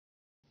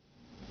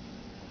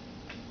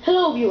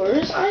Hello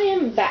viewers, I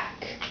am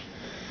back,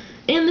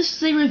 and this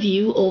is a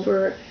review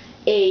over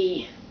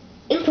a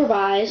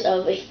improvise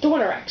of a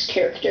aracnixx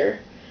character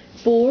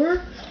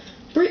for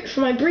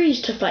my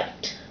breeze to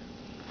fight.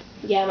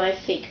 Yeah, my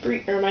fake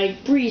breeze, or my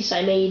breeze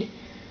I made.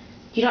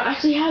 You don't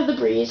actually have the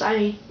breeze.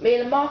 I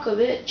made a mock of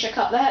it. Check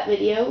out that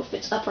video if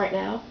it's up right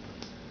now.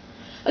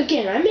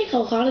 Again, I make a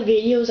lot of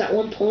videos at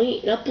one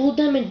point and upload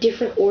them in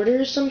different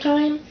orders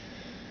sometime.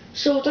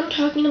 So if I'm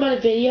talking about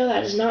a video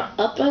that is not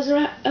up as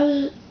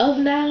of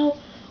now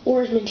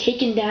or has been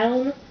taken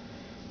down,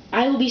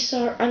 I will be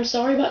sorry. I'm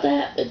sorry about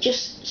that, but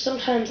just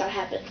sometimes that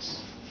happens.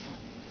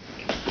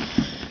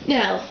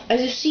 Now,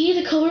 as you see,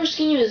 the color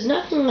scheme is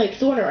nothing like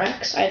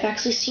aracnixx. I've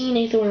actually seen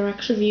a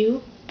aracnixx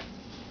review.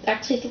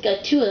 Actually, I think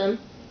like 2 of them.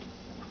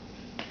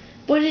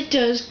 But it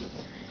does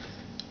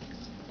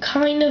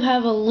kind of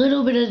have a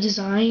little bit of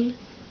design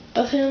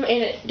of him,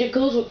 and it just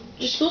goes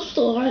with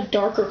a lot of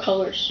darker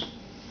colors.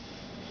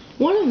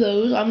 One of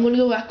those, I'm going to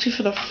go actually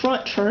for the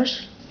front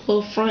first,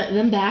 little front and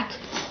then back,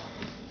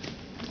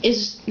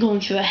 is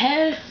going for the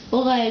head, the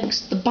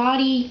legs, the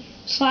body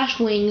 /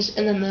 wings,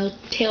 and then the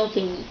tail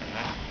thingy.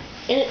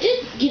 And it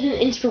did get an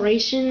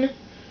inspiration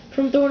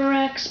from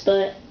aracnixx,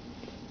 but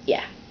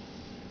yeah.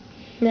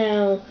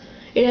 Now,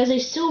 it has a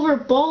silver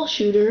ball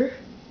shooter,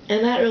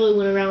 and that really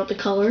went around with the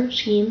color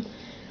scheme.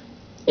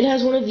 It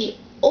has one of the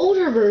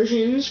older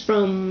versions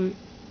from,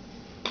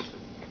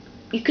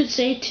 you could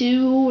say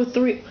 2 or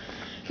 3,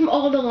 from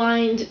all the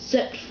lines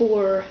except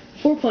for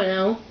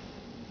 4.0.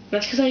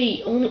 That's because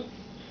I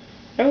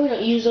really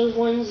don't use those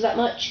ones that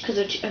much because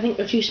I think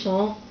they're too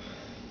small.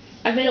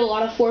 I've made a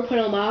lot of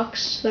 4.0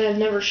 mocks that I've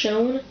never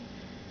shown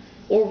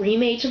or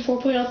remade some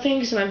 4.0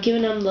 things, and I've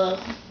given them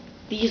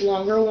these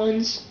longer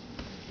ones.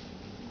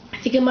 I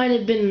think it might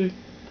have been.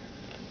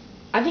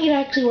 I think it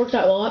actually worked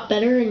out a lot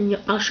better, and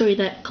I'll show you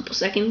that in a couple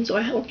seconds. So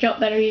I worked out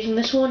better using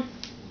this one.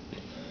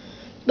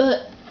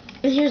 But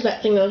and here's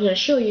that thing that I was going to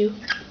show you.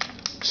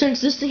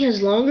 Since this thing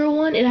has longer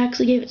one, it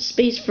actually gave it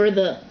space for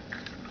the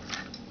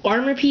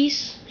armor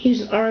piece. He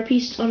used an armor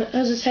piece on it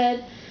as his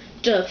head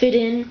to fit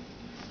in.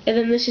 And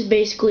then this is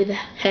basically the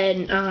head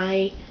and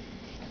eye.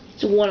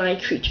 It's a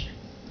one-eyed creature.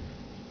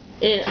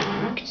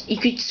 And you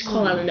could just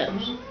call out a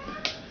nose.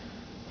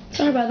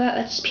 Sorry about that,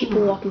 that's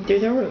people walking through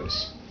their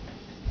rooms.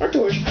 Our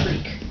doors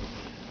creak.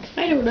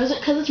 My door doesn't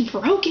because it's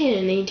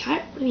broken. The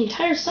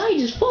entire side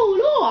is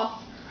falling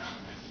off.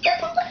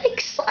 Isn't that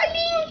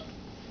exciting?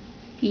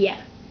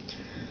 Yeah.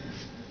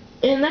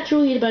 And that's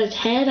really it about his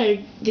head.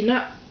 I do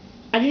not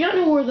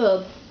know where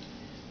the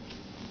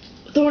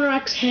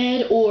aracnixx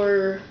head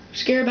or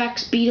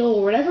Scarabax beetle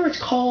or whatever it's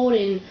called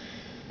in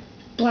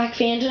Black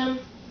Phantom's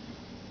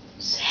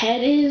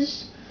head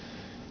is.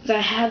 Because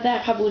I have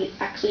that, probably would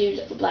actually use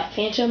it for Black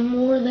Phantom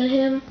more than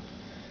him.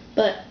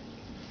 But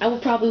I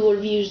would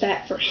have used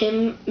that for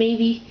him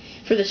maybe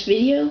for this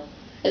video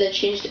and then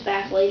changed it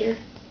back later.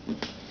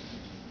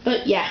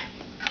 But yeah.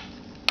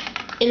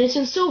 And it's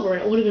in silver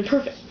and it would have been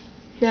perfect.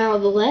 Now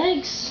the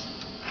legs,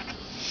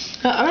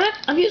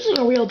 I'm using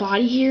a real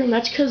body here, and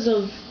that's because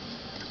of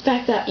the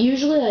fact that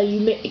usually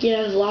you get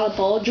a lot of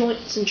ball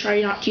joints and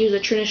try not to use a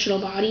traditional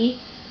body,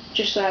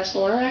 just as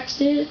aracnixx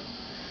did.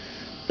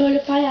 But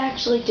if I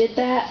actually did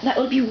that, that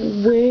would be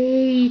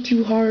way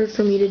too hard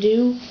for me to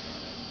do.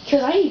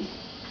 Because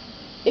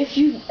if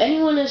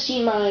anyone has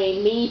seen my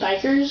mini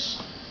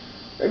bikers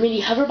or mini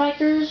hover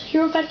bikers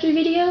Hero Factory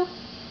video,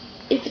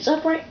 if it's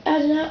up right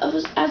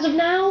as of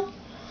now,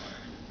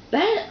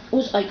 that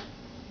was like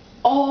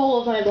all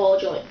of my ball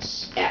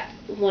joints at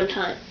one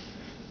time.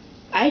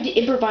 I had to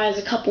improvise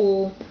a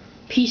couple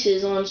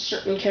pieces on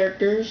certain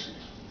characters,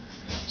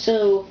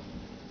 so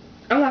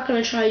I'm not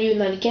going to try doing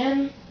that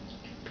again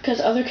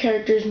because other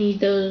characters need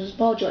those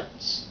ball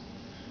joints,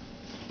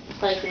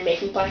 like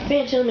remaking Black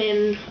Phantom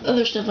and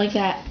other stuff like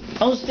that.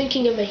 I was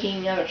thinking of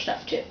making other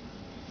stuff too,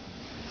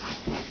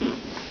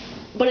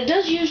 but it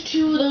does use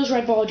 2 of those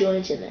red ball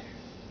joints in there.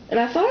 And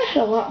I thought I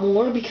had a lot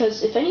more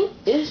because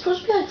it's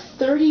supposed to be like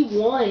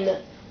 31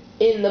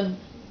 in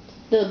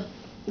the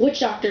Witch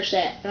Doctor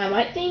set. And I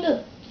might think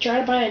to try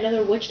to buy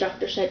another Witch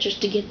Doctor set just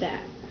to get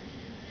that.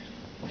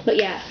 But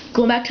yeah,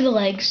 going back to the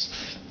legs.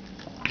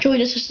 Showing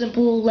just a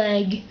simple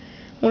leg.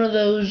 One of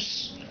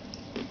those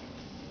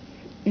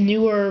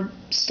newer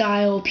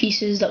style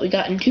pieces that we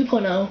got in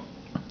 2.0.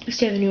 We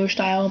still have the newer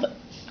style, but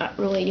not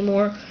really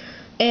anymore.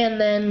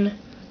 And then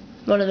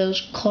one of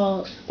those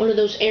claws, one of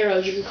those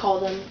arrows you could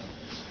call them.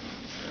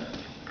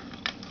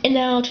 And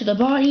now to the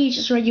body,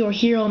 just a regular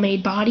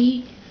hero-made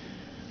body.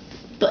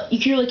 But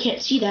you really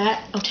can't see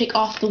that. I'll take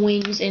off the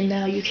wings, and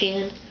now you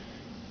can.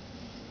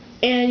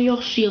 And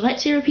you'll see a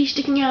lightsaber piece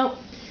sticking out.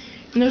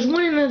 And there's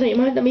one in there that you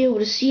might not be able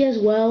to see as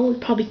well. You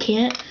probably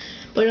can't.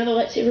 But another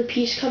lightsaber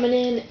piece coming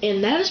in.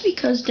 And that is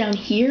because down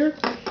here,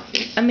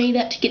 I made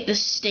that to get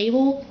this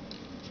stable.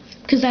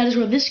 Because that is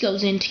where this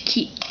goes in to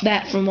keep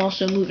that from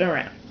also moving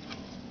around.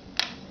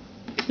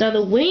 Now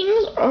the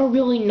wings are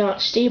really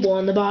not stable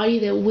on the body.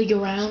 They'll wig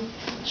around.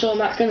 So I'm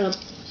not going to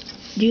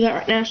do that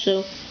right now.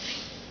 So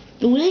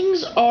the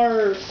wings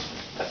are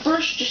at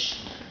first just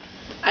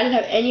I didn't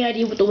have any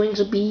idea what the wings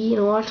would be,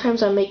 and a lot of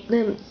times I make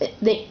them,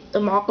 the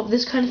mock of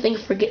this kind of thing,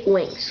 forget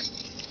wings.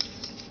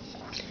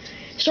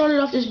 Started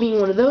off just being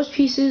one of those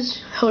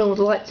pieces, held on with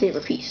a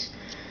lightsaber piece.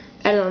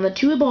 Added on the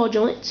 2 ball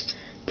joints,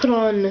 put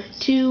on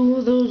 2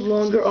 of those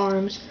longer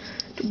arms.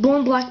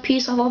 One black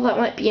piece, I thought that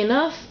might be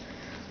enough,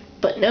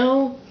 but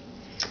no,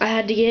 I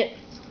had to get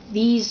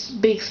these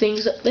big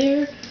things up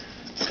there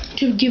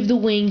to give the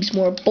wings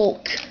more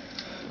bulk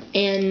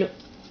and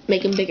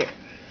make them bigger.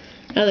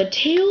 Now the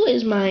tail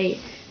is my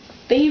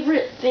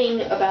favorite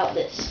thing about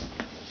this,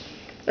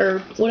 or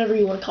whatever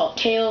you want to call it,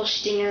 tail,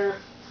 stinger.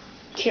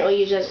 Can't really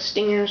use it as a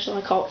stinger, so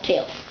I call it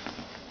tail.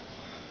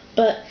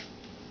 But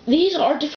these are different.